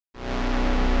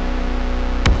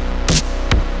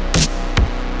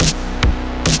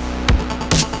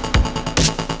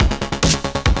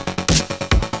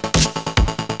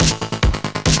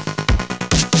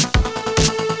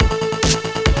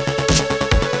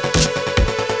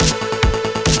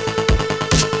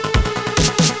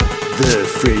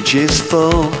fridge is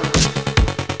full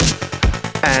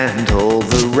and all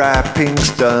the wrapping's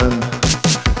done.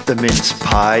 The mince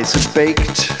pies are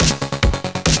baked,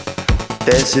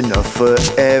 there's enough for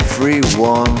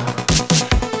everyone.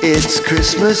 It's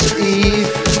Christmas Eve,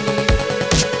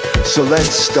 so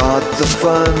let's start the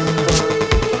fun.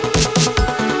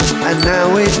 And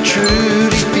now it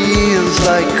truly feels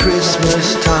like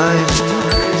Christmas time.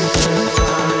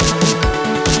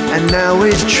 And now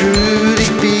it truly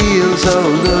feels, oh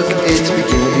look, it's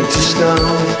beginning to snow.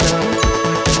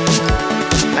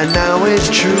 And now it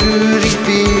truly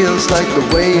feels like the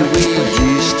way we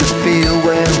used to feel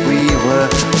when we were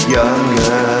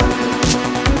younger.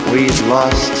 We'd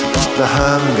lost the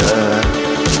hunger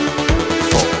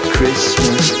for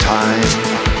Christmas time.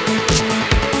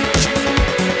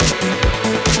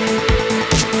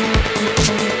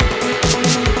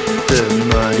 The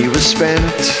money was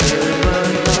spent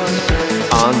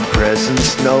on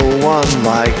presents no one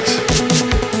liked.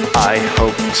 I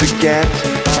hope to get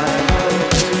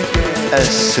a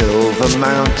silver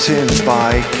mountain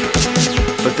bike,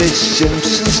 but this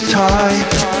Simpsons tie,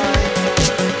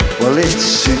 well, it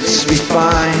suits me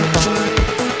fine.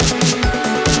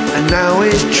 And now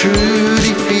it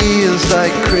truly feels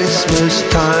like Christmas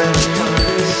time.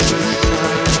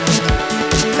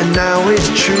 And now it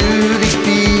truly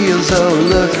feels, oh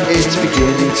look, it's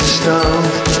beginning to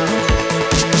snow.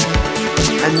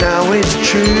 And now it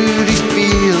truly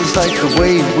feels like the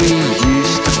way we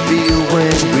used to feel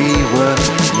when we were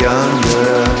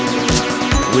younger.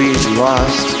 We'd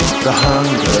lost the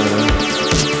hunger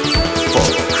for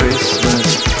Christmas.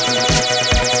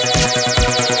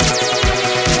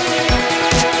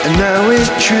 And now it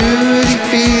truly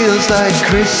feels like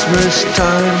Christmas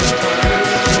time.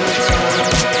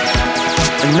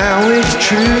 And now it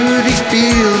truly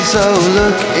feels, oh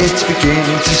look, it's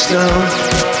beginning to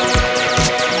snow.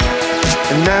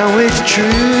 And now it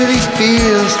truly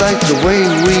feels like the way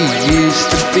we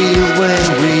used to feel when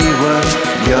we were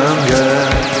younger.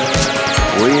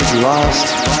 We'd lost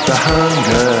the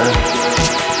hunger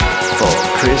for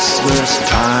Christmas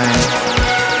time.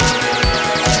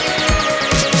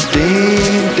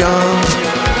 Ding dong,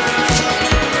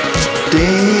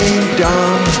 ding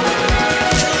dong,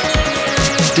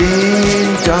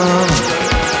 ding dong,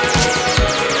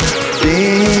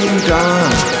 ding dong.